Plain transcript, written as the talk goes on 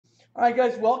All right,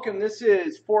 guys, welcome. This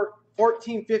is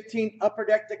 1415 Upper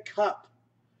Deck the Cup.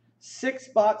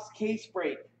 6-box case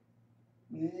break.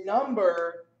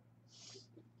 Number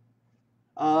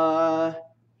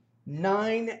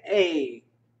 9A.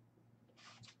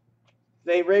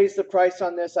 They raised the price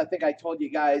on this. I think I told you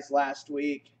guys last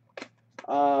week.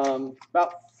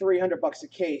 About $300 a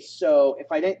case. So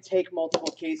if I didn't take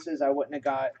multiple cases, I wouldn't have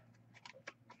got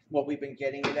what we've been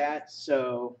getting it at.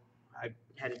 So I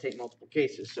had to take multiple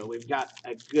cases. So we've got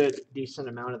a good, decent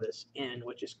amount of this in,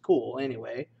 which is cool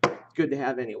anyway. Good to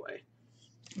have anyway.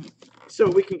 So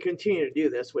we can continue to do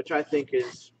this, which I think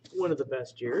is one of the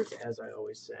best years, as I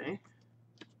always say.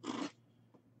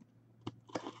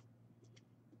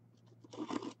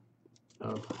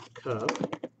 Of Cup.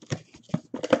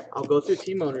 I'll go through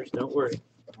team owners, don't worry.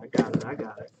 I got it.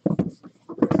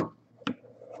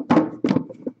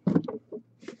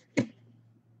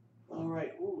 All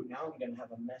right, ooh, now I'm going to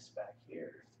have a mess back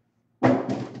here.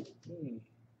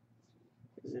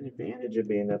 There's an advantage of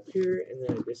being up here and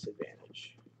then a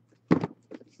disadvantage.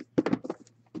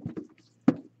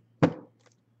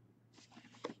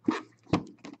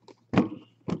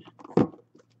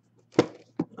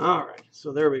 All right,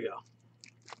 so there we go.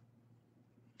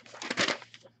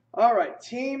 All right,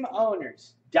 team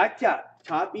owners.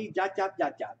 Toppy.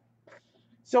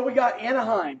 So we got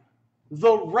Anaheim,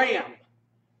 the Ram,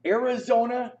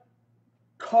 Arizona,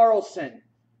 Carlson,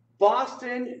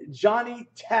 Boston, Johnny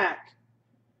Tack,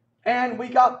 and we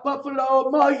got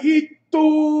Buffalo, Mojito,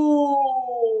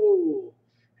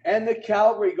 and the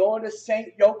Calgary going to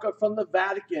St. Yoka from the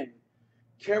Vatican,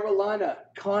 Carolina,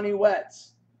 Connie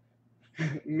Wetz.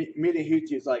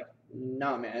 Midahitu is like,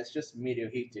 no, man, it's just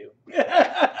Midahitu.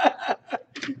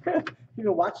 You've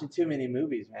been watching too many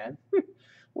movies, man.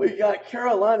 We got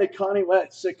Carolina, Connie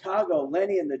Wetz, Chicago,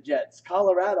 Lenny and the Jets,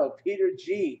 Colorado, Peter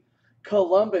G,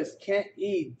 Columbus, Kent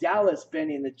E, Dallas,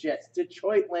 Benny and the Jets,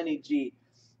 Detroit, Lenny G,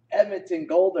 Edmonton,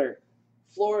 Golder,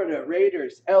 Florida,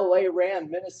 Raiders, LA Ram,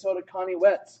 Minnesota, Connie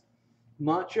Wetz,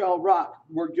 Montreal Rock.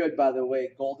 We're good, by the way,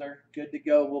 Golder. Good to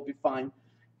go. We'll be fine.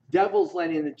 Devils,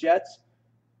 Lenny and the Jets.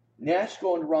 Nash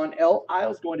going to Ron L.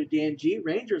 Isles going to Dan G.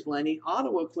 Rangers, Lenny.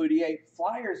 Ottawa, Cloutier.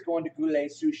 Flyers going to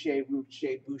Goulet, Souchet,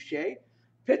 Boucher.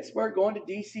 Pittsburgh going to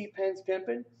DC, Pens,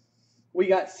 Pimpin. We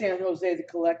got San Jose, the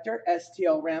Collector.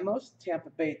 STL Ramos.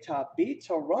 Tampa Bay, Top B.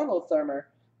 Toronto,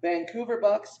 Thermer. Vancouver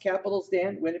Bucks. Capitals,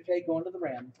 Dan. Winnipeg going to the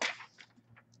Ram.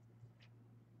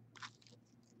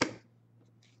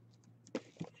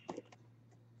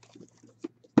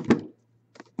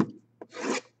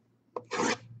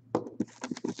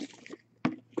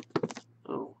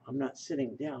 Oh, I'm not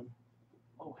sitting down.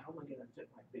 Oh, how am I going to fit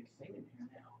my big thing in here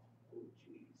now? Oh,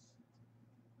 jeez.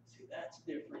 See, that's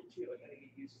different, too. I got to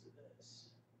get used to this.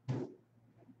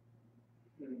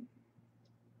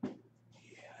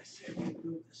 Yeah, I said we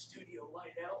move the studio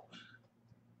light out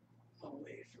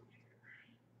away from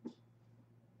here.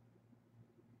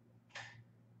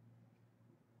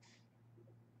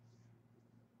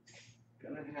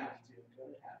 Gonna have to.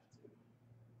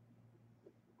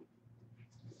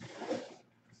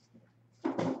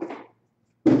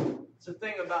 It's the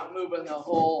thing about moving the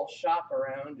whole shop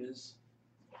around is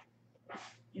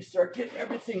you start getting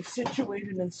everything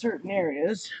situated in certain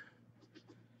areas.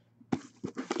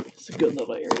 It's a good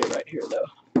little area right here, though.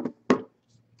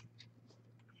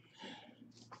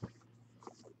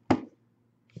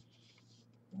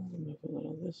 I'll move a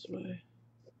little this way.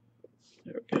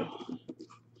 There we go.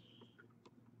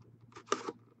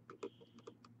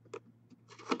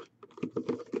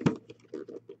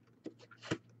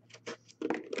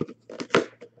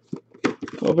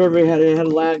 Hope everybody had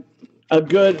a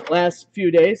good last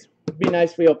few days. It'd be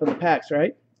nice if we open the packs,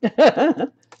 right?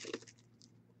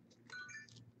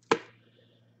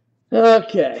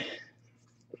 Okay.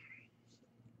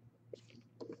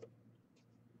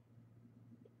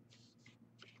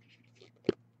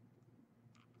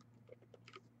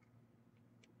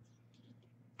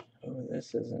 Oh,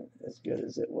 this isn't as good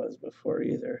as it was before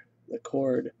either. The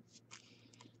cord.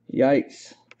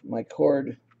 Yikes. My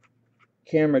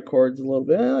camera cord's a little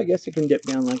bit. Well, I guess it can dip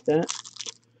down like that.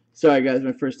 Sorry, guys.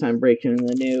 My first time breaking in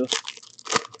the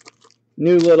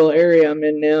new little area I'm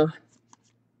in now.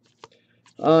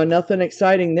 Nothing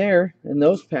exciting there in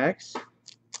those packs.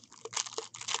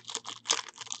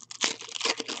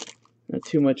 Not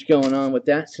too much going on with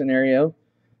that scenario.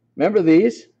 Remember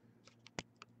these?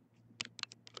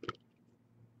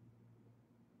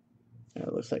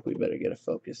 It looks like we better get a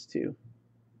focus too.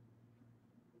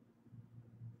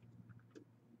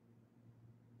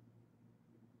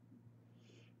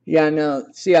 Yeah, no.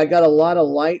 See, I got a lot of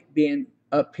light being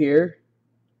up here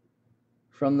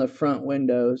from the front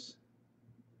windows.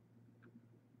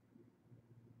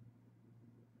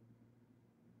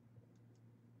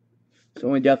 So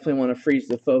we definitely want to freeze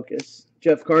the focus.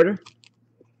 Jeff Carter.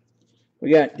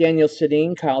 We got Daniel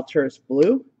Sedin, Kyle Turris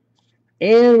blue.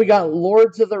 And we got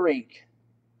Lords of the Rink,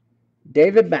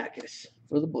 David Backes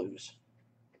for the Blues.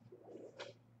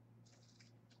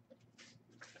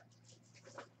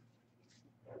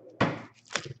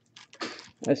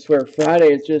 I swear,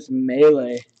 Friday is just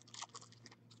melee.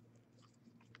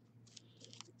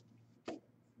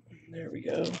 There we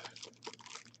go.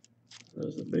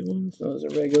 Those are the big ones. Those are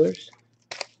regulars.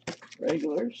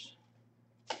 Regulars.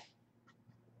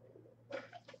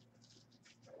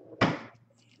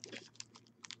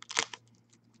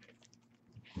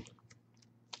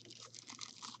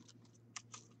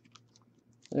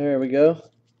 There we go.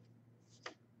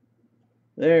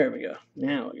 There we go.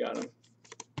 Now we got him.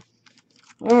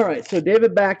 All right, so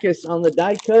David Backes on the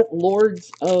die cut,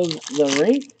 Lords of the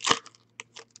Rink.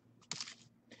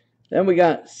 Then we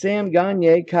got Sam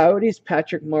Gagner, Coyotes,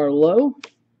 Patrick Marleau.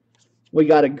 We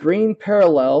got a green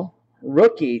parallel,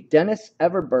 rookie, Dennis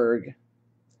Everberg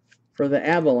for the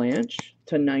Avalanche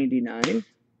 /99.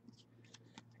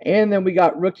 And then we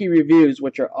got rookie reviews,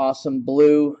 which are awesome,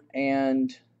 blue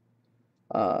and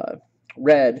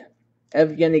red.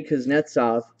 Evgeny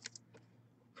Kuznetsov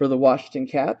for the Washington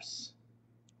Caps.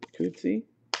 Kutsi.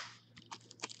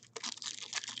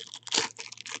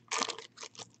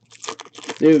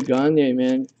 Dude, Gagner,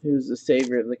 man, who's the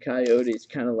savior of the Coyotes,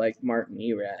 kind of like Martin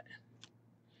Erat.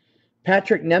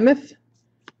 Patrick Nemeth,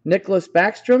 Nicholas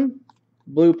Backstrom,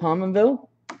 blue Pominville.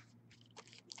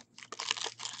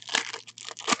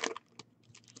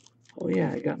 Oh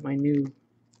yeah, I got my new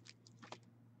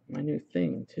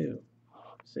thing too.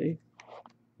 See?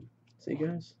 See,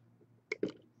 guys?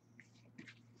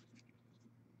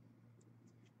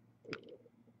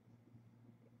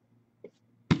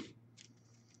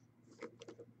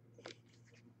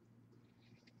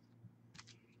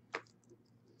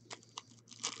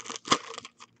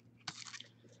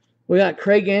 We got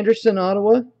Craig Anderson,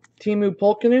 Ottawa, Timu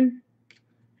Pulkkinen,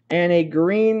 and a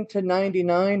green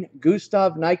 /99,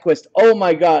 Gustav Nyquist. Oh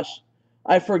my gosh,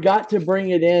 I forgot to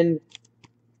bring it in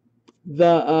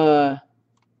the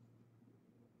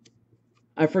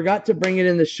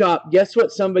shop. Guess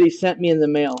what somebody sent me in the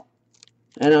mail?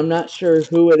 And I'm not sure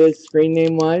who it is screen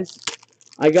name wise.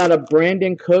 I got a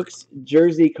Brandon Cooks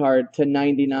jersey card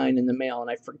 /99 in the mail, and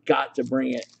I forgot to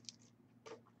bring it.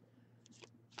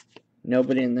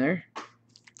 Nobody in there?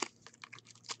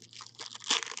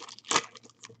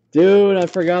 Dude, I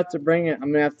forgot to bring it.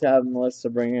 I'm going to have Melissa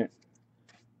bring it.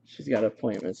 She's got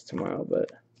appointments tomorrow,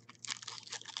 but...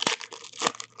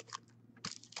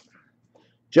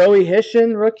 Joey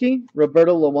Hishin, rookie.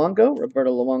 Roberto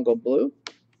Luongo blue.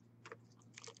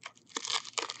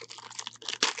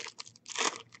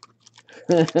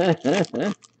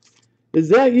 Is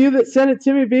that you that sent it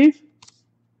to me, Beef?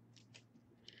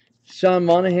 Sean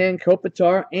Monahan,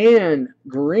 Kopitar, and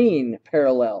green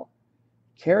parallel.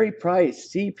 Carey Price,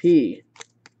 CP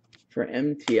for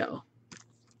MTL.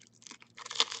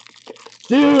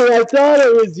 Dude, I thought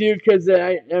it was you because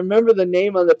I remember the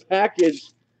name on the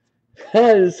package.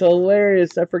 That is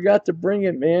hilarious. I forgot to bring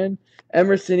it, man.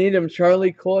 Emerson Edom,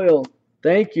 Charlie Coyle.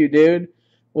 Thank you, dude.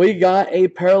 We got a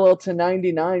parallel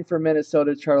 /99 for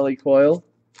Minnesota, Charlie Coyle.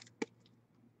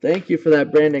 Thank you for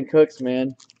that, Brandon Cooks,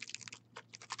 man.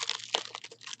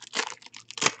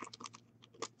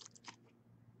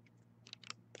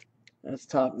 That's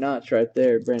top notch right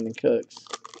there, Brandon Cooks.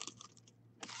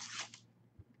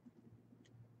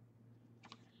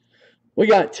 We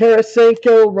got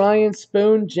Tarasenko, Ryan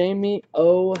Spoon, Jamie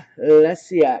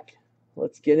Olesiak.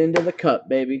 Let's get into the cup,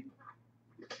 baby.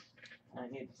 I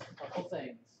need a couple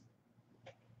things.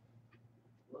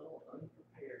 A little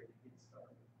unprepared to get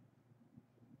started.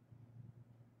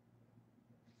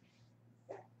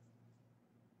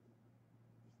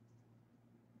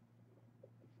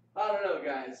 I don't know,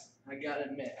 guys. I gotta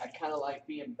admit, I kind of like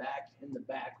being back in the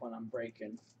back when I'm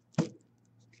breaking.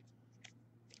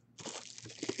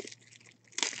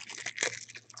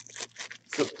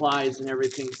 Supplies and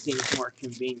everything seems more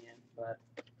convenient, but...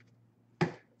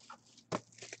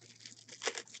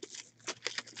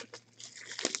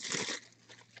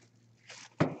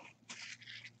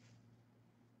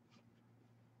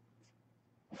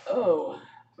 Oh.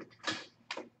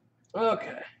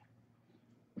 Okay.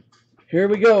 Here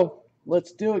we go.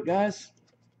 Let's do it, guys.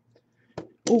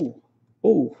 Ooh.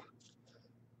 Ooh.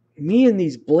 Me and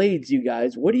these blades, you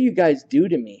guys. What do you guys do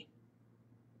to me?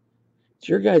 It's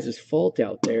your guys' fault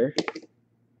out there.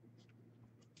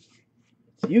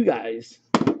 It's you guys.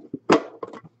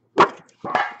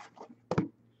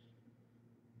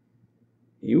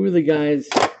 You were the guys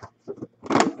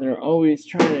that are always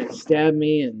trying to stab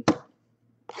me and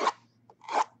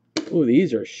Ooh,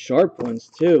 these are sharp ones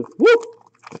too. Woo!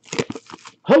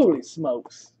 Holy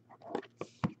smokes.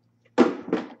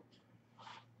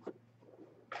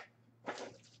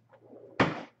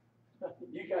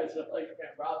 You guys are like,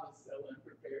 man, Rob is so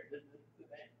unprepared today.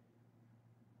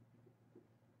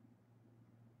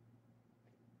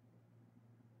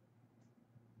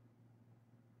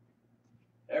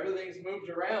 Everything's moved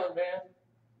around, man.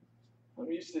 I'm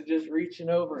used to just reaching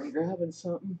over and grabbing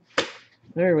something.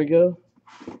 There we go.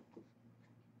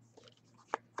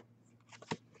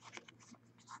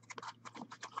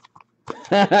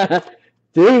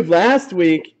 Dude, last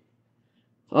week,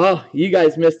 oh, you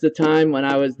guys missed the time when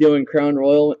I was doing Crown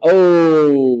Royal.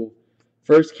 Oh,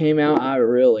 first came out, I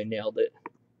really nailed it.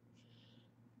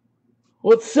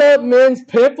 What's up, men's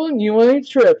pimpin'? You ain't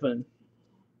tripping.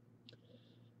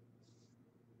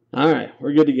 All right,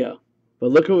 we're good to go.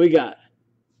 But look what we got.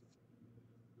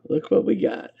 Look what we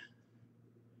got.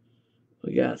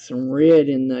 We got some red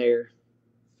in there.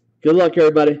 Good luck,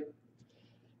 everybody.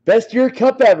 Best year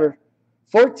cup ever.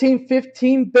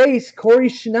 14-15 base. Corey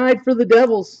Schneid for the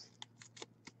Devils.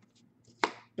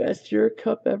 Best year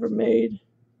cup ever made.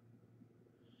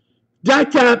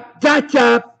 Dot top, dot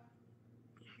top.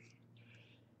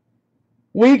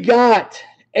 We got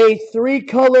a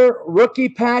 3-color rookie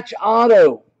patch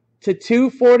auto to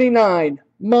 249.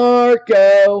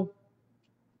 Marco.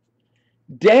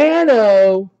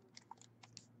 Dano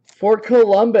for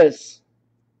Columbus.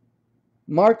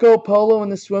 Marco Polo in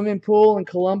the swimming pool in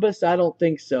Columbus? I don't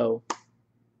think so.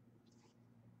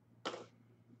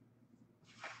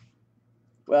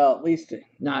 Well, at least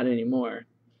not anymore.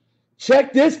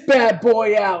 Check this bad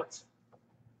boy out.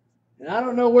 And I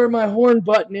don't know where my horn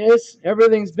button is.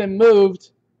 Everything's been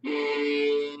moved. Do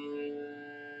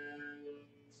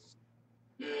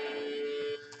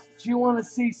you want to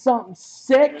see something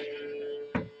sick?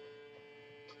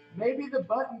 Maybe the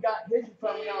button got hidden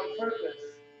from me on purpose.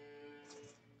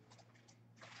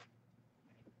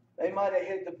 They might have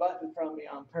hid the button from me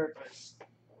on purpose.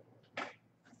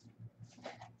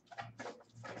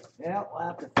 Yeah, we'll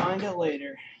have to find it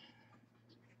later.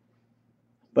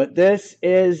 But this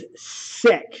is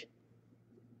sick.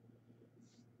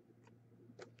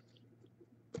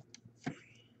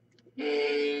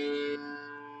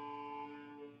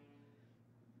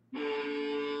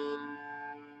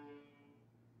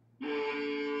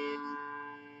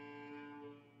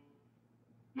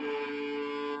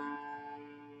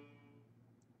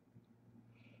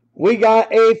 We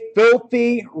got a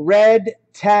filthy red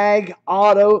tag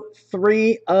auto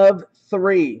 3 of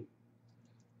 3.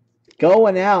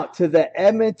 Going out to the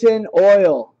Edmonton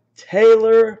Oil.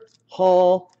 Taylor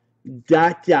Hall. ...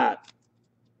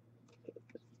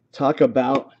 Talk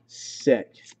about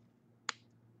sick.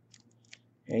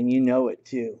 And you know it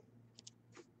too.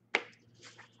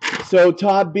 So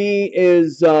Todd B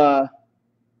is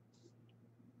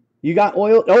you got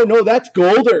oil? Oh no, that's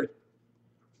Golder.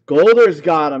 Golder's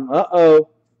got him. Uh-oh.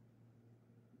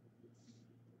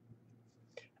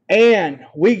 And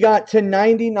we got to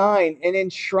 99 in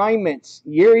enshrinements.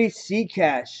 Yuri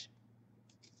Seacash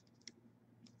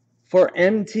for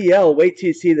MTL. Wait till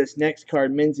you see this next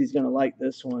card. Minzy's going to like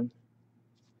this one.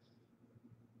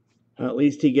 At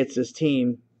least he gets his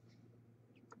team.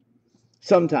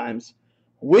 Sometimes.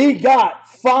 We got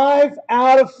 5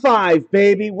 out of 5,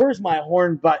 baby. Where's my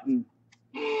horn button?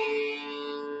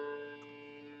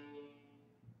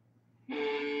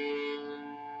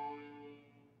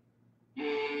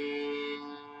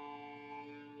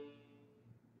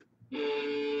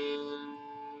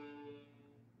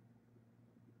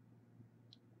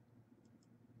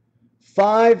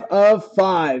 Five of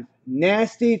 5.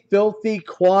 Nasty, filthy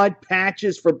quad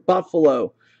patches for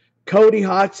Buffalo. Cody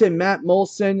Hodgson, Matt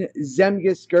Molson,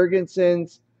 Zemgus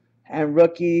Girgensons, and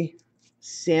rookie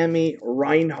Sammy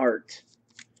Reinhart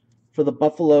for the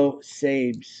Buffalo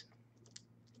Sabres.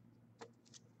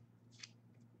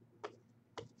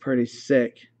 Pretty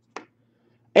sick.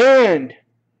 And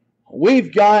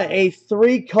we've got a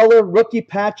 3-color rookie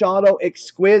patch auto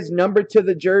exquise number to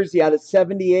the jersey out of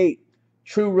 78.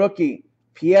 True rookie.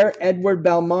 Pierre-Edouard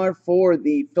Bellemare for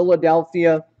the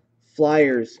Philadelphia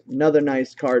Flyers. Another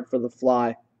nice card for the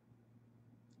Fly.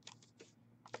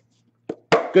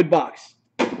 Good box.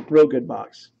 Real good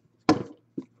box.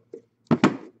 That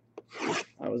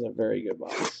was a very good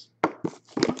box.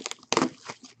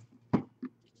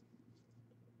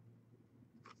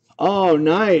 Oh,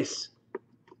 nice.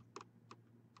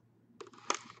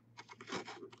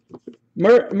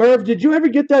 Merv, did you ever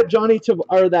get that John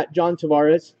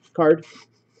Tavares card?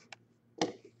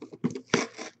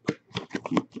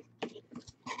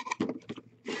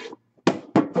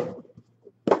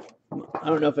 I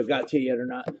don't know if it got to you yet or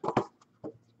not.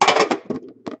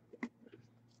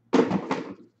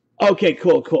 Okay,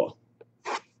 cool, cool.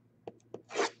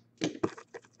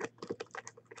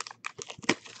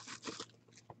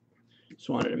 Just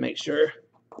wanted to make sure.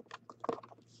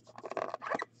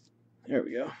 There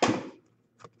we go.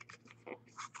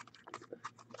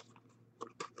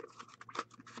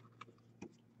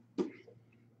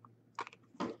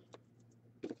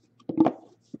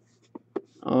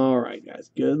 All right, guys.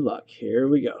 Good luck. Here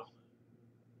we go.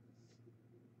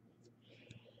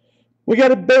 We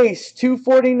got a base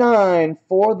 249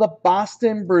 for the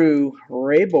Boston Brew.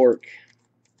 Ray Bork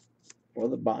for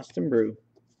the Boston Brew.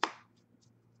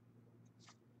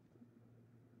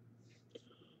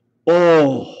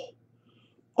 Oh.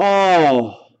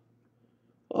 Oh.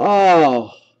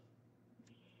 Oh.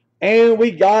 And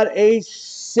we got a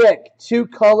sick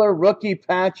two-color rookie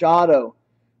patch auto.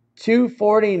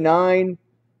 249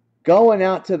 going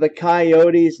out to the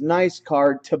Coyotes. Nice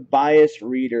card. Tobias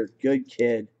Reeder. Good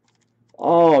kid.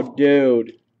 Oh,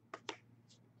 dude.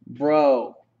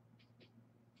 Bro.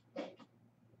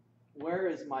 Where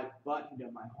is my button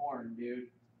to my horn, dude?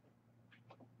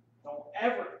 Don't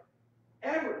ever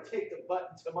take the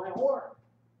button to my horn.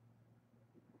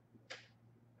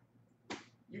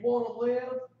 You want to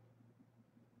live?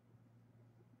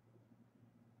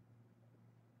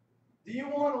 Do you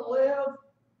want to live?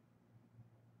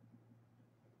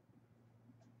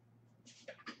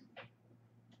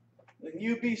 Then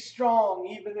you be strong,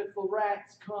 even if the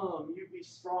rats come. You be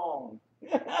strong.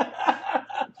 You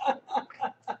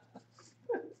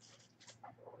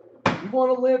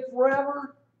want to live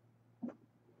forever?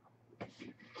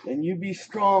 Then you be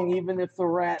strong, even if the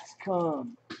rats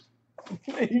come.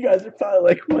 You guys are probably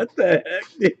like, what the heck,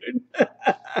 dude?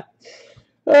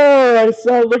 Oh, I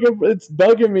saw. Look at it's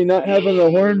bugging me not having the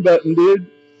horn button,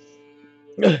 dude.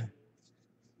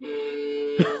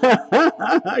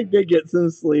 I did get some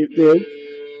sleep, dude.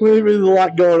 There's a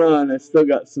lot going on. I still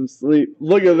got some sleep.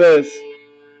 Look at this.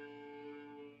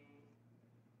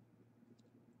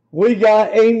 We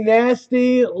got a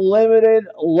nasty limited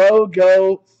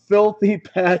logo filthy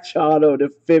patch auto to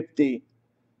 50.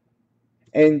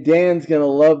 And Dan's going to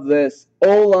love this.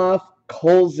 Olaf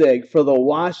Kolzig for the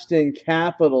Washington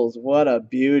Capitals. What a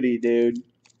beauty, dude.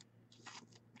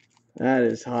 That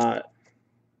is hot.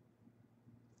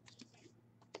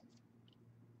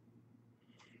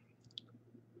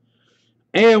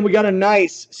 And we got a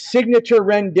nice signature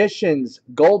renditions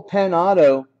gold pen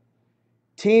auto.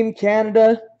 Team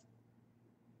Canada.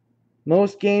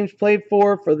 Most games played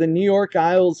for the New York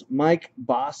Isles, Mike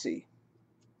Bossy.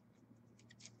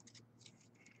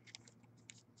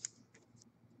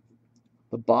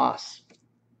 The boss.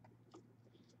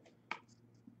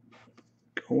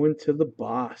 Going to the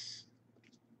boss.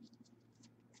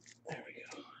 There we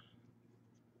go.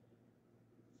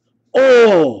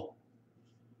 Oh!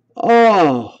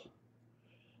 Oh!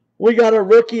 We got a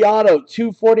rookie auto,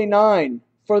 249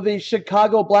 for the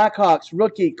Chicago Blackhawks.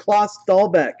 Rookie, Klaus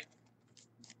Dahlbeck.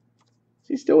 Is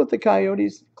he still with the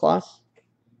Coyotes, Klaus?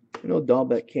 I know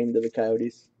Dahlbeck came to the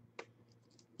Coyotes.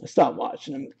 I stopped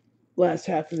watching him last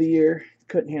half of the year.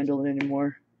 Couldn't handle it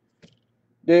anymore.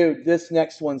 Dude, this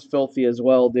next one's filthy as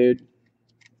well, dude.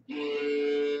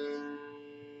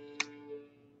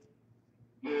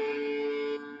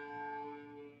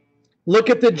 Look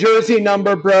at the jersey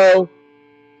number, bro.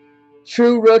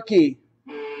 True rookie.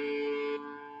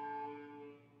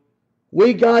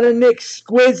 We got an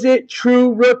exquisite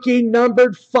true rookie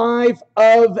numbered 5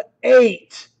 of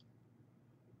 8.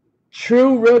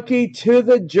 True rookie to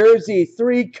the jersey.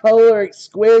 3-color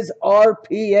exquise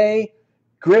RPA.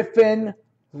 Griffin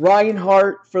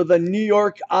Reinhart for the New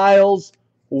York Isles.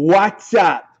 What's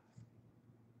up?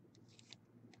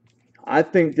 I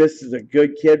think this is a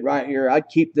good kid right here. I'd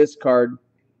keep this card.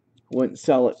 Wouldn't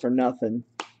sell it for nothing.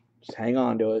 Just hang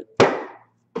on to it.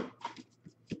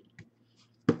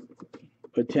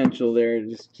 Potential there.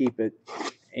 Just keep it.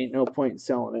 Ain't no point in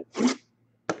selling it.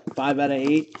 5 out of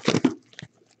 8.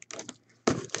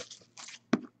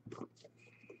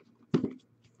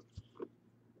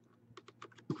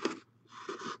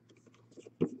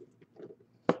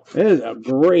 It is a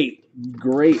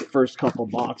great first couple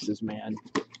boxes, man.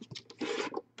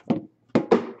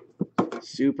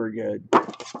 Super good.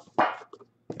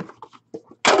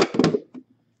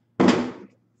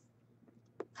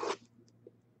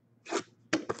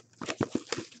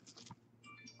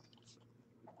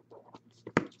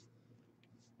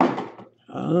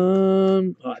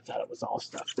 Oh, I thought it was all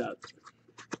stuffed up.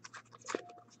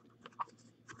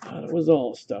 It was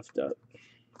all stuffed up.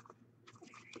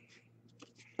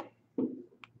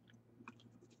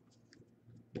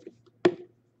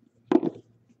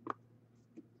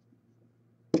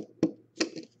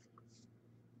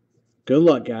 Good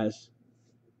luck, guys.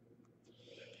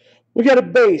 We got a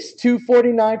base,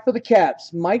 249 for the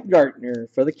Caps. Mike Gartner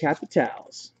for the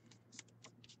Capitals.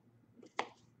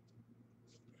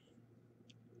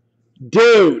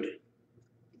 Dude.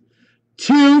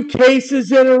 2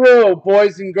 cases in a row,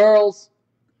 boys and girls.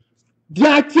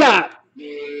 Jack.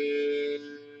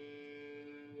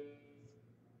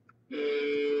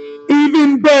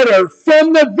 Even better,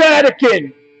 from the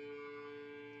Vatican.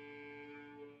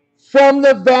 From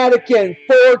the Vatican,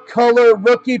 4-color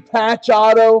rookie patch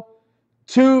auto.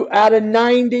 2 out of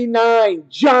 99.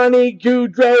 Johnny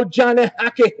Gaudreau, Johnny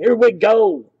Hockey. Here we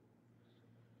go.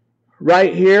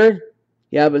 Right here,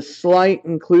 you have a slight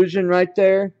inclusion right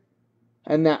there.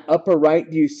 And that upper right,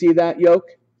 do you see that, Yoke?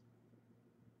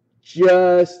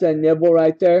 Just a nibble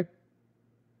right there.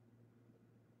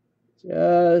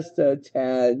 Just a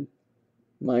tad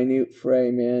minute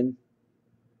fray, man.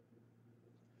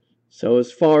 So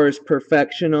as far as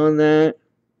perfection on that,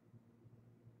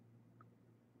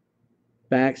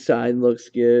 backside looks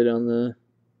good on the,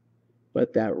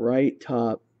 but that right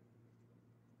top.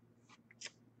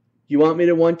 You want me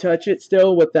to one-touch it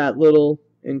still with that little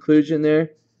inclusion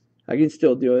there? I can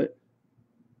still do it.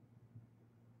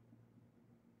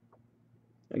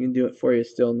 I can do it for you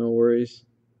still, no worries.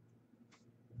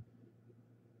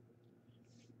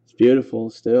 It's beautiful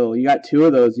still. You got 2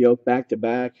 of those, Yoke, back to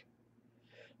back.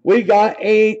 We got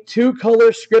a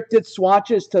 2-color scripted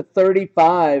swatches to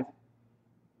 35.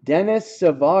 Denis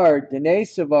Savard,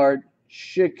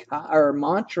 Chicago or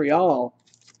Montreal.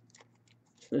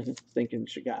 Thinking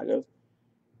Chicago.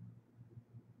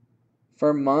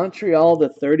 For Montreal to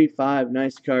 35,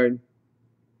 nice card.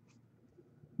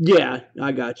 Yeah,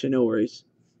 I got you, no worries.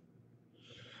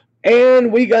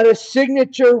 And we got a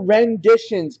signature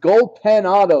renditions gold pen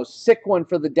auto, sick one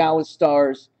for the Dallas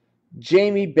Stars,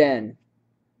 Jamie Benn.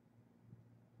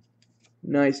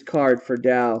 Nice card for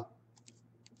Dow.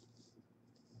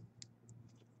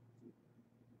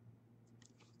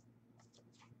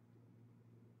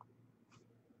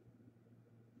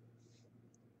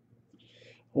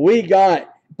 We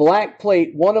got black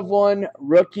plate 1/1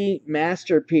 rookie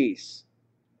masterpiece,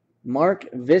 Mark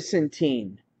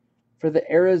Vicentine for the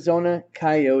Arizona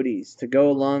Coyotes to go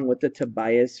along with the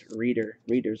Tobias Reeder.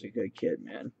 Reeder's a good kid,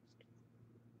 man.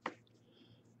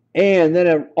 And then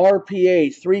a RPA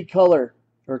 3-color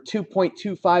or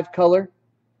 2.25 color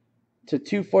to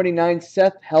 249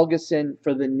 Seth Helgeson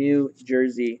for the New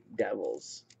Jersey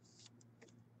Devils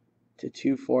to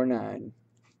 249.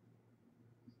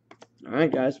 All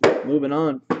right, guys, moving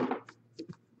on.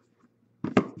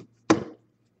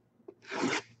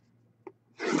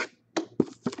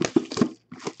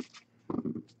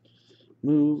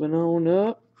 Moving on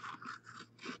up.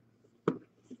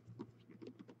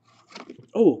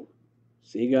 Oh,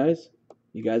 see, guys?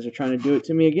 You guys are trying to do it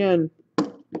to me again.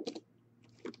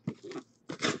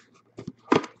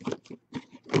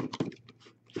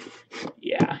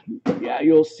 Yeah,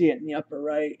 you'll see it in the upper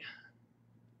right.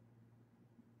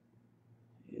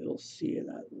 You'll see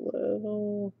that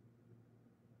little...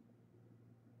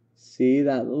 See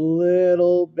that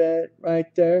little bit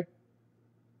right there?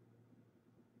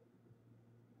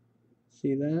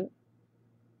 See that?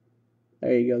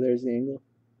 There you go. There's the angle.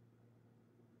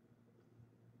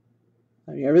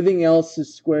 I mean, everything else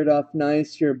is squared off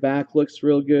nice. Your back looks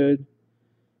real good.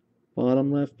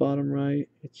 Bottom left, bottom right.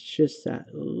 It's just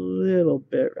that little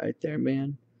bit right there,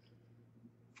 man.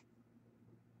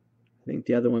 I think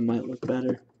the other one might look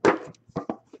better.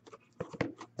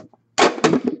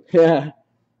 Yeah.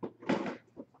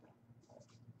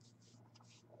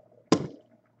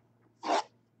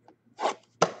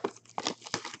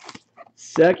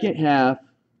 Second half.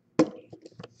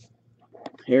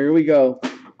 Here we go.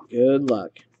 Good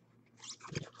luck.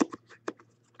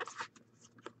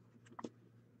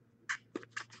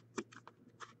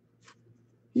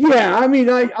 Yeah, I mean,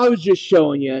 I was just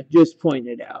showing you, just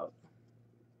pointing it out.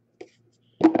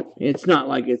 It's not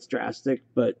like it's drastic,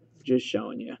 but just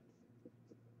showing you.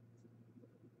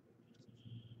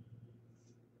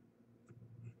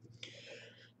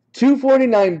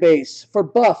 $249 base for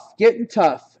Buff, getting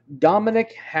tough.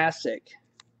 Dominic Hasek.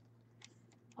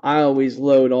 I always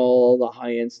load all the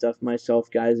high-end stuff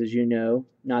myself, guys, as you know.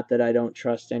 Not that I don't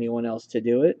trust anyone else to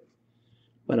do it,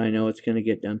 but I know it's going to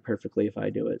get done perfectly if I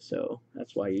do it, so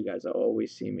that's why you guys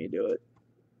always see me do it.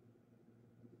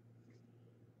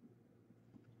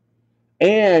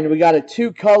 And we got a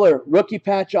 2-color rookie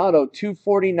patch auto,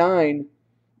 249,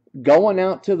 going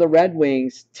out to the Red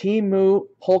Wings, Teemu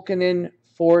Pulkkinen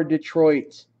for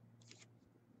Detroit.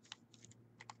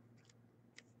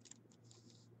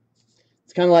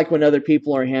 It's kind of like when other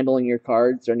people are handling your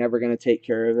cards, they're never going to take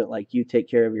care of it like you take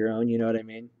care of your own, you know what I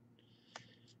mean?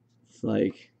 It's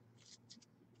like,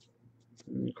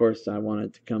 of course, I want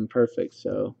it to come perfect,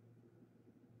 so.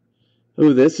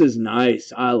 Ooh, this is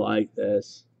nice. I like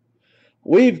this.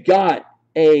 We've got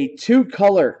a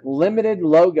 2-color limited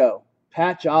logo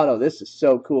patch auto. This is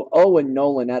so cool. Owen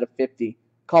Nolan out of 50.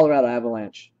 Colorado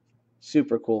Avalanche.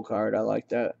 Super cool card. I like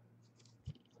that.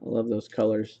 I love those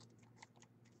colors.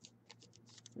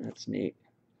 That's neat.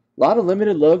 A lot of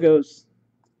limited logos.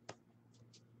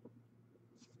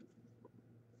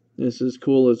 This is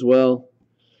cool as well.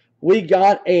 We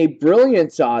got a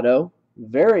Brilliance auto.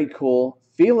 Very cool.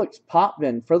 Felix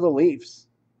Potvin for the Leafs.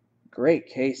 Great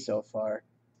case so far.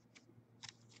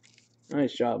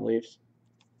 Nice job, Leafs.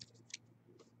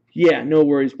 Yeah, no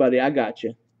worries, buddy. I got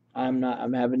you. I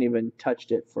haven't even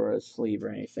touched it for a sleeve or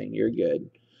anything. You're good.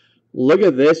 Look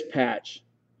at this patch.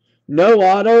 No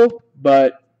auto,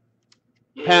 but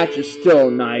patch is still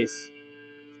nice.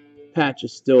 Patch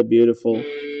is still beautiful.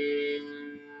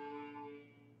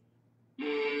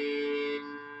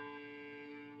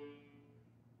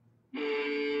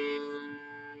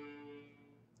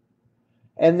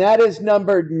 And that is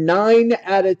numbered 9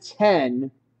 out of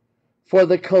 10 for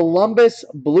the Columbus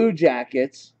Blue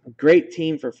Jackets. A great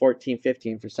team for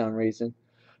 14-15 for some reason.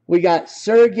 We got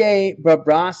Sergei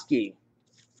Bobrovsky,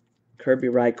 Kirby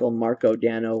Reichel, Marco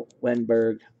Dano,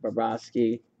 Wenberg,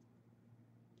 Bobrovsky.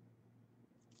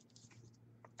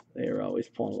 They are always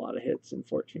pulling a lot of hits in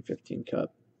 14-15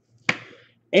 Cup.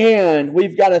 And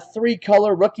we've got a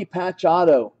 3-color rookie patch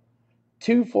auto.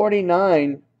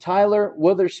 249, Tyler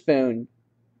Witherspoon.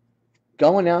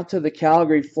 Going out to the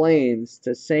Calgary Flames,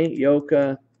 to St.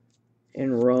 Yoka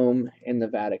in Rome in the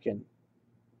Vatican.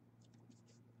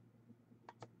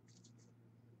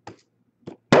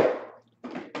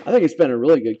 I think it's been a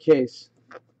really good case.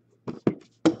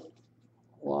 A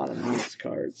lot of nice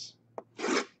cards.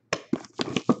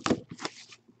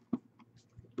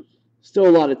 Still a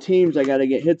lot of teams I got to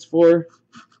get hits for.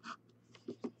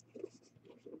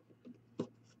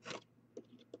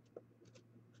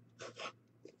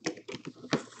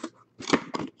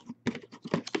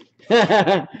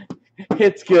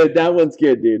 It's good. That one's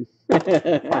good, dude.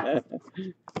 That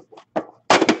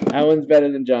one's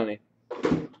better than Johnny.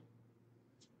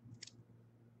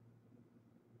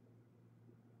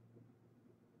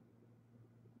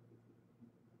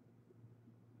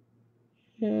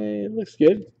 It looks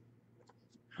good.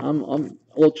 I'm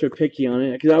ultra picky on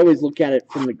it because I always look at it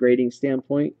from the grading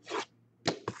standpoint.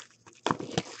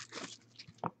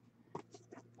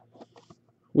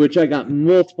 Which I got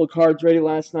multiple cards ready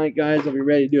last night, guys. I'll be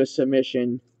ready to do a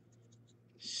submission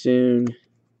soon.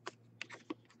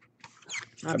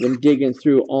 I've been digging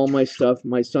through all my stuff.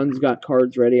 My son's got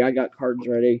cards ready. I got cards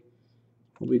ready.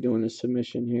 We'll be doing a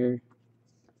submission here.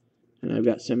 And I've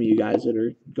got some of you guys that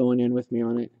are going in with me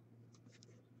on it.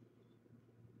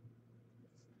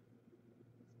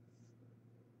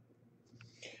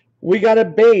 We got a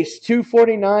base,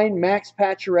 249, Max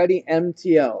Pacioretty,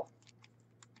 MTL.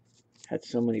 Had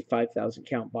so many 5,000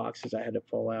 count boxes I had to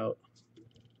pull out.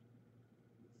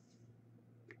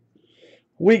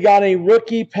 We got a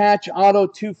rookie patch auto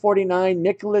 249,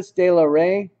 Nicholas De La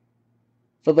Rey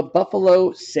for the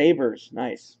Buffalo Sabres.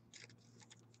 Nice.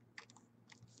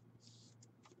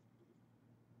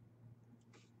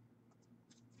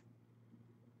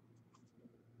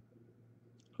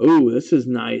 Ooh, this is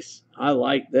nice. I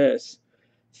like this.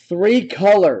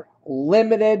 3-color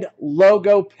limited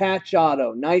logo patch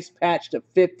auto. Nice patch to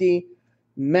 50.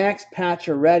 Max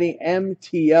Pacioretty,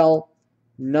 MTL,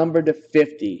 number to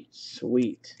 50.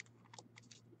 Sweet.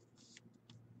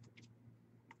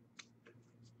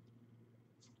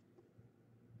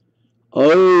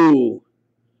 Oh.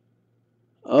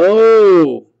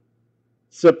 Oh.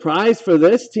 Surprise for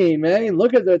this team, eh?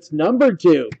 Look at that's number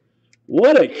 2.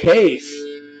 What a case.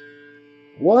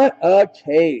 What a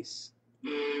case.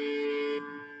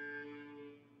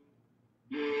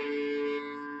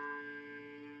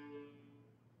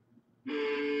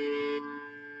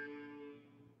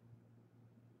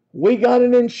 We got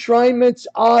an enshrinements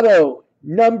auto,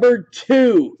 number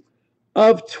 2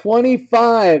 of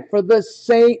 25 for the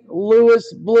St.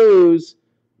 Louis Blues,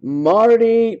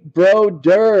 Marty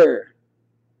Brodeur.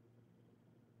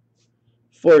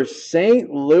 For St.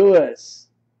 Louis.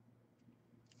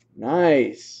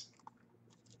 Nice.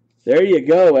 There you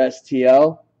go,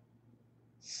 STL.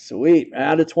 Sweet.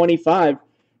 Out of 25.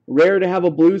 Rare to have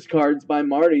a Blues cards by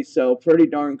Marty, so pretty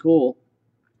darn cool.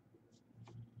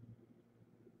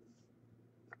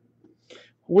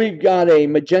 We've got a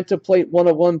Magenta Plate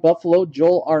 101 Buffalo,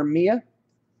 Joel Armia.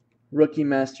 Rookie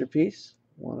masterpiece.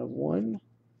 1/1.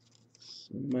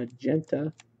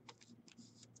 Magenta.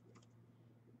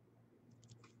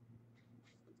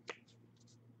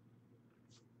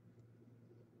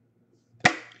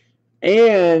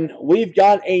 And we've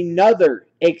got another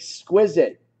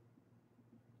exquisite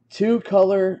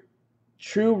 2-color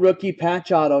true rookie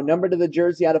patch auto, number to the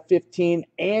jersey out of 15,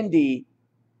 Andy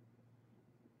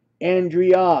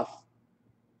Andrioff.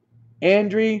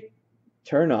 Andriy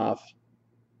Turnoff.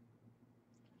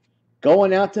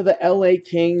 Going out to the LA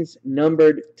Kings,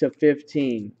 numbered to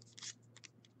 15.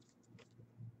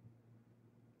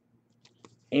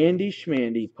 Andy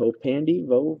Schmandy, Popandy,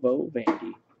 Vo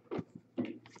Vandy.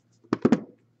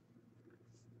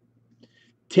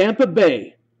 Tampa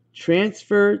Bay,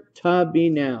 transfer Tabby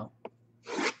now.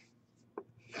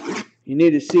 You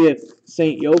need to see if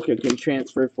St. Yoka can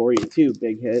transfer for you too,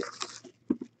 big hit.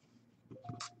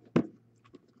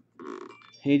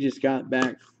 He just got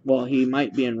back. Well, he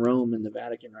might be in Rome in the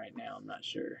Vatican right now. I'm not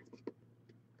sure.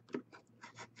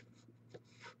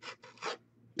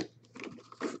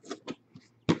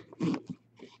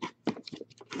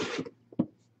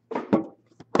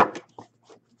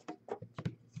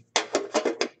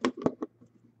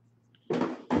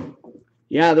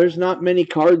 Yeah, there's not many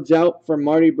cards out for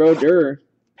Marty Brodeur.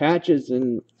 Patches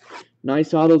and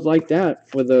nice autos like that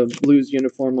with a Blues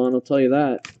uniform on, I'll tell you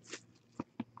that.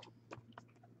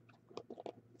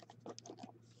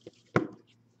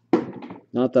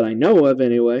 Not that I know of,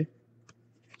 anyway.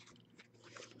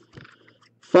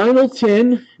 Final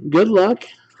 10. Good luck.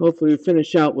 Hopefully we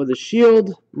finish out with a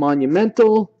shield.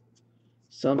 Monumental.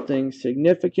 Something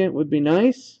significant would be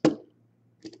nice.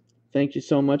 Thank you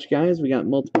so much, guys. We got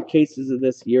multiple cases of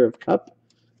this Year of Cup.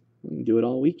 We can do it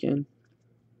all weekend.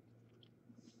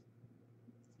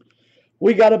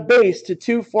 We got a base to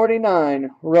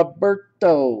 249.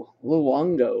 Roberto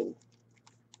Luongo.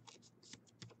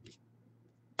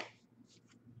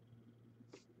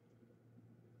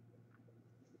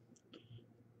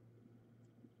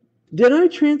 Did I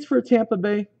transfer Tampa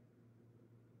Bay?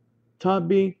 Todd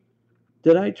B?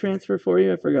 Did I transfer for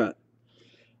you? I forgot.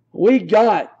 We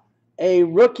got a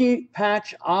rookie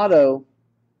patch auto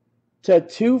to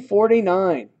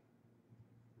 249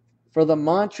 for the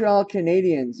Montreal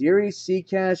Canadiens. Yuri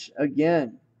Seacash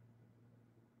again.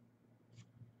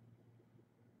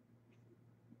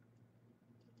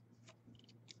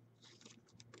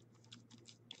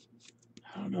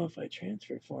 I don't know if I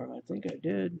transferred for him. I think I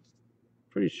did.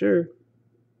 Pretty sure.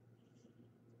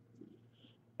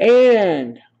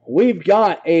 And we've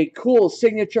got a cool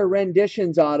signature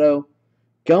renditions auto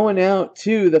going out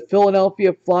to the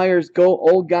Philadelphia Flyers. Go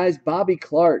old guys, Bobby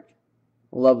Clark.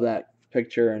 Love that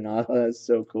picture and auto. That's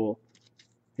so cool.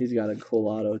 He's got a cool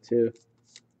auto too.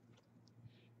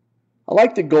 I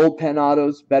like the gold pen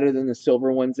autos better than the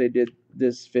silver ones they did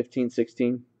this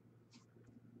 15-16.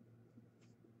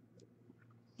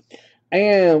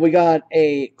 And we got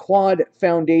a Quad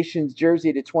Foundations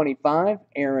jersey to 25.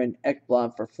 Aaron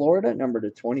Ekblad for Florida, number to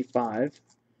 25.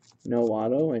 No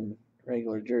auto and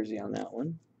regular jersey on that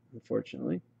one,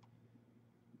 unfortunately.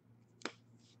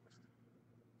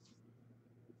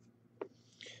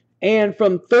 And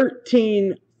from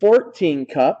 13-14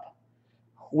 Cup,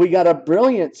 we got a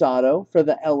Brilliance auto for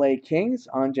the LA Kings,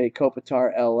 Anze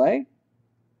Kopitar, LA.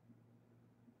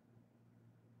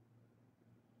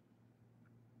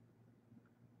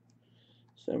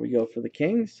 So there we go for the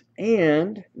Kings.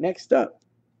 And next up,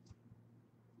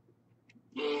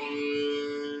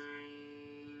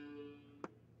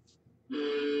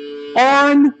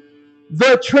 on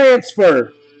the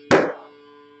transfer.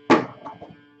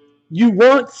 You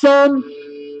want some?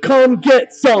 Come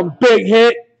get some, big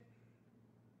hit.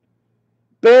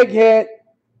 Big hit.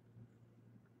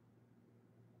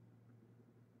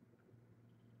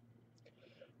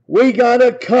 We got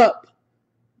a Cup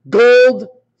gold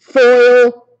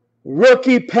foil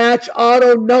rookie patch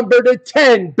auto number to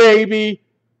 10, baby.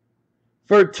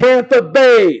 For Tampa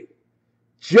Bay,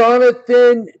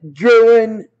 Jonathan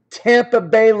Drouin, Tampa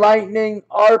Bay Lightning,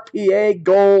 RPA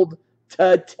gold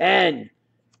to 10.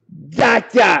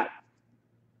 Got that.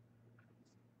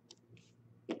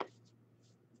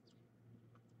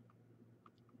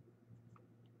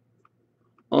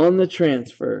 On the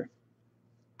transfer.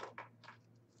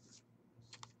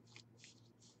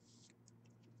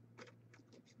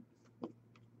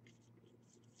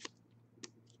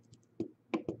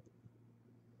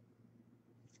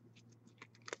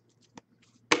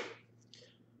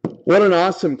 What an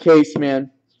awesome case,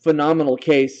 man. Phenomenal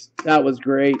case. That was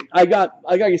great. I got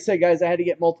you said, guys, I had to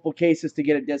get multiple cases to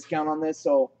get a discount on this,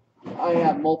 so I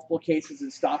have multiple cases in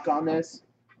stock on this.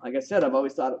 Like I said, I've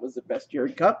always thought it was the best Year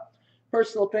Cup.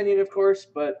 Personal opinion, of course,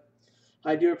 but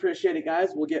I do appreciate it, guys.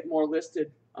 We'll get more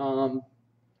listed.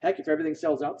 Heck, if everything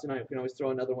sells out tonight, we can always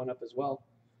throw another one up as well.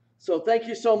 So thank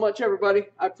you so much, everybody.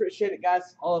 I appreciate it,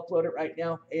 guys. I'll upload it right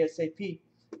now, ASAP.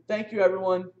 Thank you,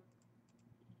 everyone.